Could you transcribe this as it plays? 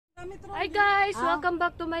Hi guys! Welcome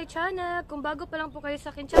back to my channel. Kung bago pa lang po kayo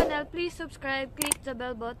sa akin channel, please subscribe, click the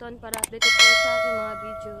bell button para updated po sa aking mga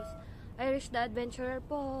videos. Irish the Adventurer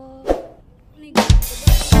po.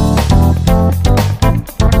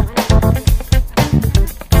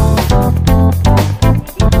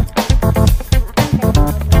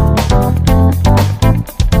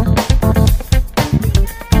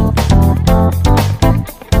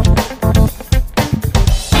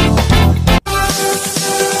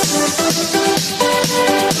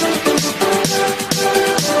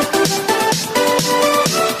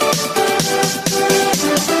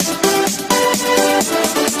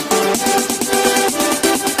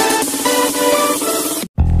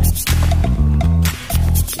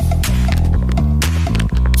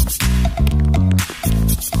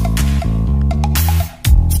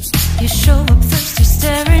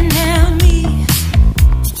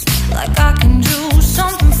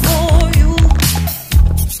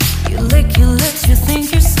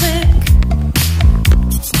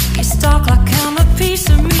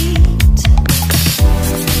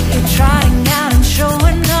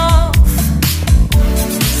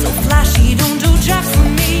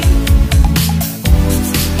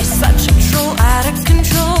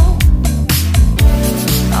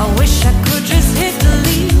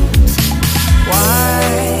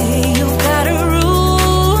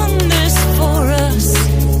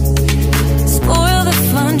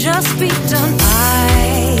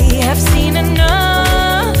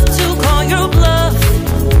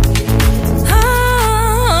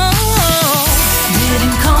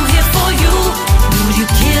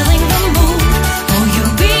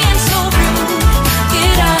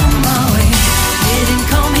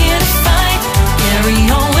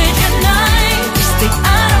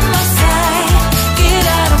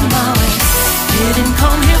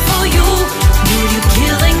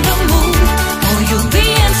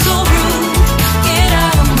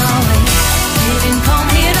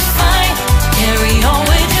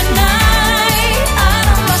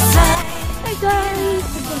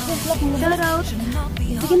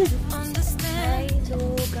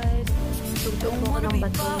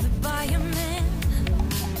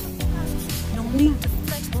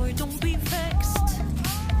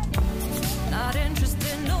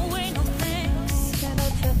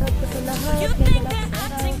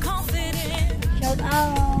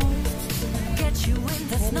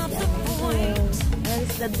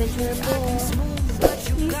 Adventure po.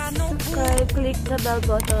 Please subscribe, click the bell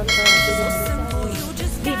button para videos.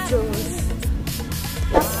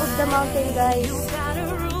 Top of the mountain, guys.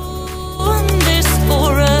 This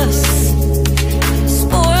for us.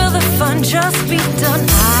 Spoil the fun, just be done.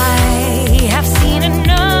 I have seen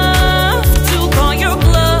enough to call your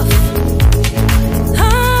bluff.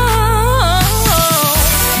 Oh,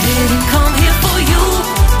 didn't come here for you.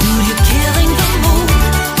 Dude, you're killing the mood.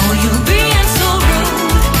 Oh, you being so rude.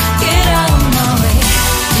 Get out of my way.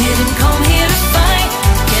 Didn't come here to fight.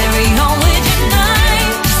 Carry on with your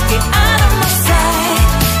night. Just get out of my sight.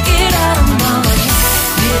 Get out of my way.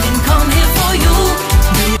 Didn't come here for you.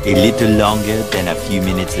 A little longer than a few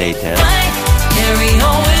minutes later. Carry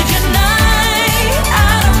on with your night.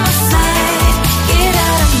 Out of my sight. Get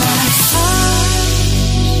out of my sight.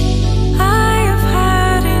 I have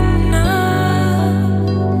had enough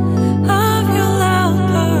of your loud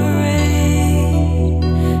parade.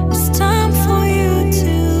 It's time for you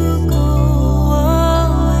to go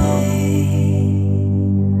away.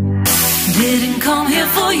 Didn't come here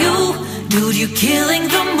for you. Dude, you're killing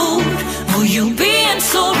the mood. Oh, you being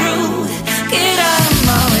so rude. Get out of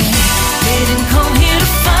my way. Didn't come here to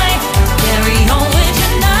fight. Carry on with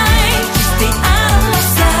your night. Just stay out of my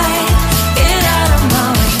sight. Get out of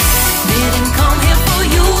my way. Didn't come here for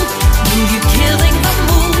you. Dude, you're killing the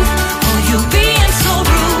mood. Oh, you being so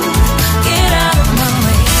rude. Get out of my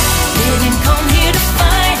way. Didn't come here to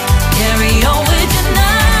fight. Carry on with your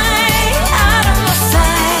night. Out of my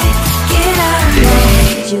sight. Get out of my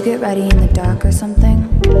way. Did you get ready in the dark or something?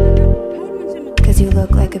 Cause you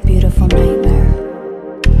look like a beautiful nightmare.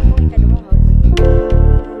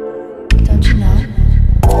 Don't you know?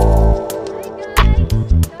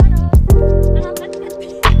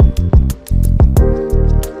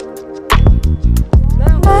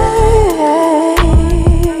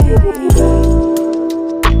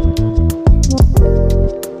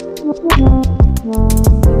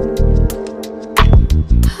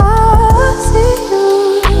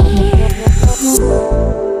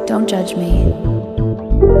 Don't judge me.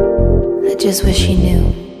 I just wish he knew.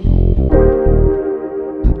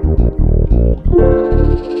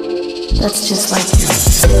 That's just like you.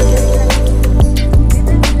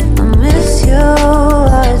 I miss you all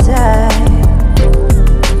the time.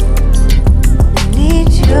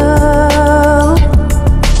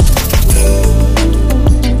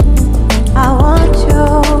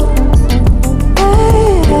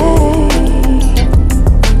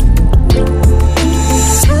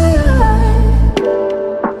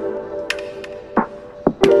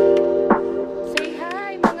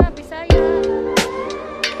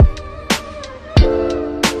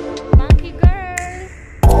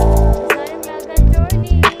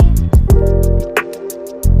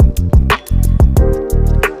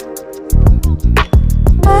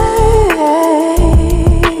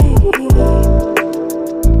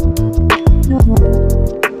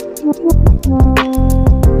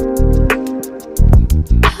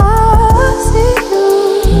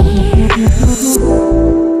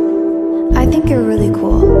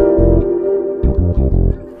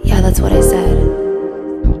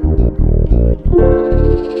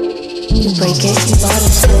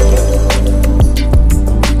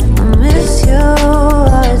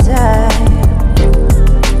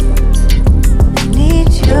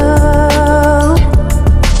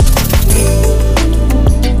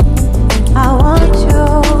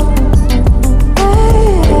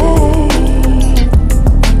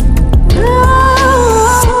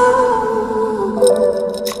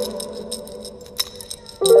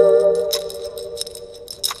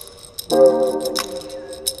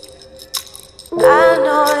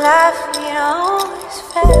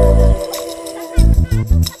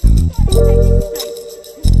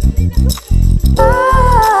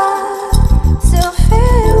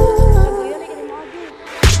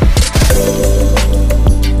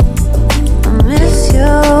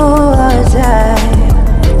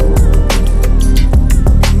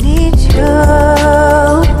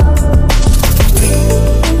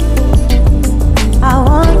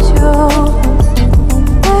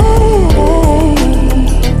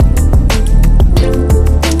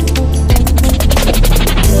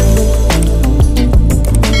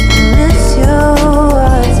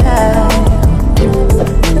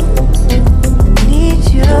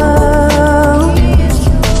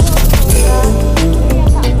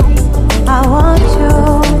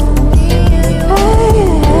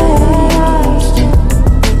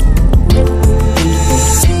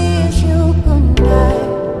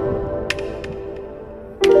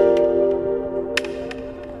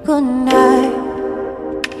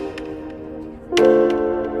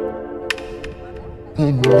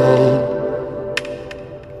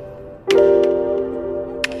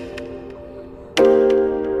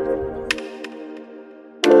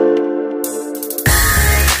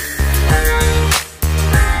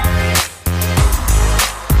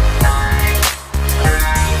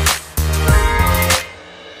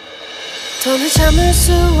 더는 참을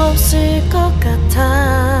수 없을 것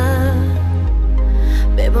같아.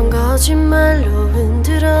 매번 거짓말로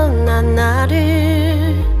흔들어 난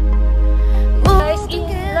나를. Guys, in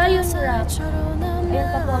Lion Rock. Ayan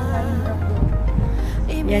pa po ang Lion Rock.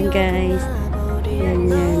 Yan guys. Yan.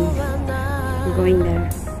 We're going there.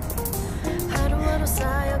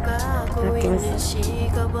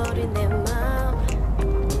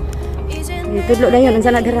 Tapos tudlo na yun. Ang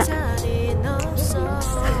sana dara.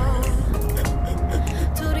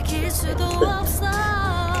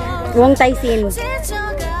 Wong Taisin.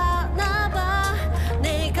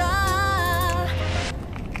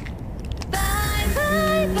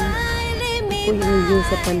 Yung view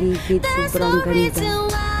sa paligid, sobrang ganda.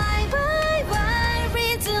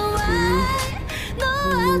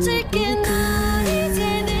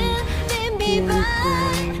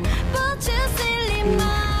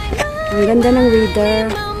 Ang ganda ng weather.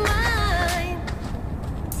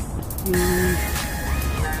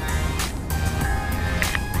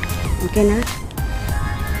 Okay na?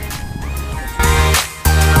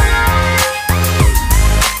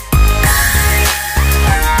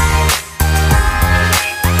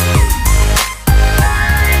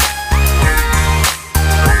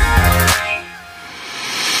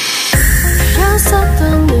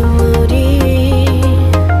 흘렀었던 눈물이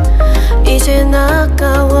이젠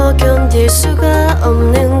아까워 견딜 수가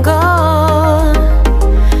없는 것.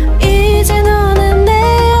 이제 너는 내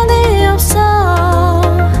안에 없어.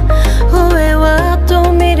 후회와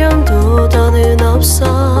또 미련도 더는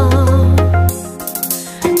없어.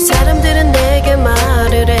 사람들은 내게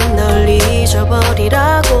말을 해 널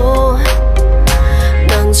잊어버리라고.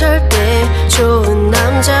 넌 절대 좋은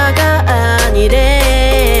남자가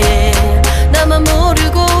아니래. 나만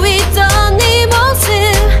모르고 있던 네 모습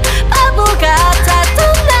바보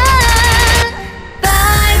같았던 날.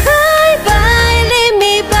 Bye bye bye leave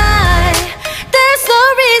me by. There's no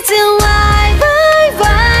reason why. Why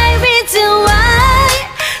why reason why.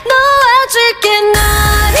 놓아줄게 널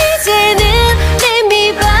이제는 leave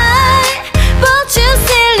me by. But you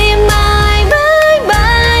still in my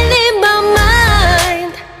mind in my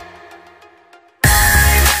mind.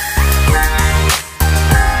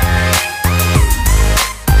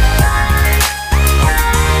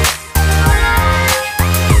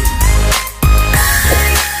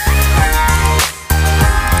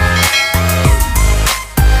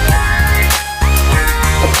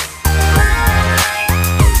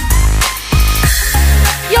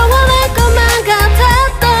 영원할 것만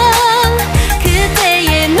같았던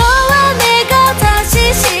그때의 너와 내가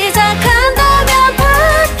다시 시작한다면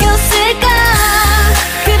바뀌었을까.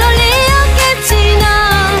 그럴 리 없겠지. 넌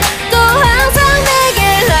또 항상 내게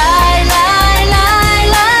lie lie lie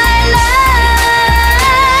lie lie.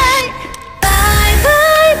 Bye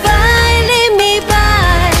bye bye leave me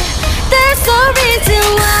by. There's no reason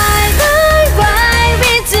why. Why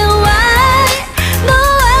reason why.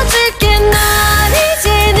 놓아줄게 널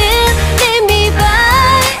이제는 leave me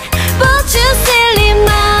by. But you still in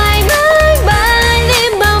my mind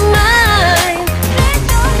in my mind.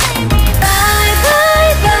 Bye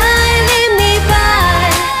bye bye leave me by.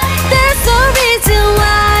 There's no reason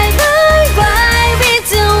why. Why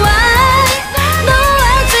reason why.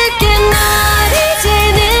 놓아줄게 널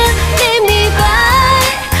이제는 leave me by.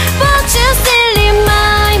 But you still in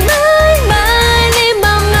my mind in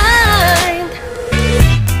my mind.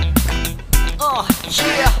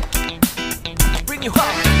 Yeah, bring you up.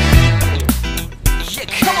 Yeah,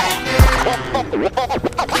 come on.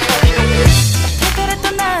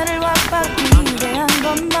 그랬던 나를 왁박히 대한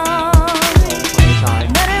건 너.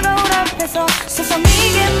 나를 거울 앞에서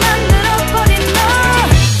서성이게 만들어버린 너.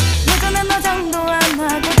 예전엔 화장도 안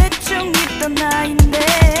하고 대충 입던 나인데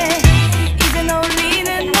이젠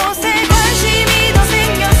어울리는 옷에 관심이 더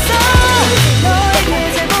생겼어.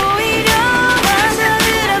 너에게 잘 보이려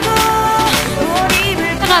하더라고. 뭘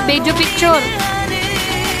입을까 Ito na, video picture.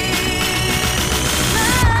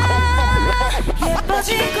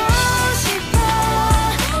 예뻐지고 싶어.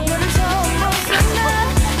 너를 처음 본 순간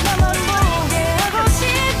나만 보게 하고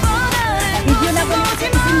싶어. 다른 곳은 보지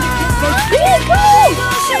마. 예뻐지고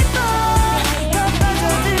싶어. 더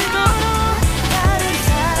빠져들어도 다른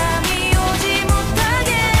사람이 오지 못하게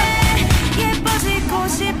예뻐지고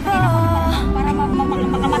싶어.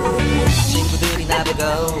 친구들이 나보고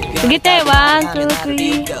Sige te, 1,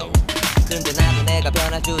 2, 3. 근데 나도 내가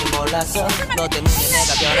변할 줄은 몰랐어. 너 때문에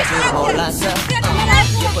내가 변할 줄은 몰랐어.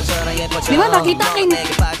 예뻐져라 예뻐져.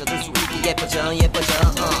 내게 빠져들 수 있게 예뻐져 예뻐져.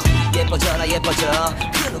 예뻐져라 예뻐져.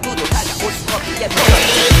 그 누구도 다가올 수 없게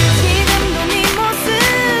예뻐져.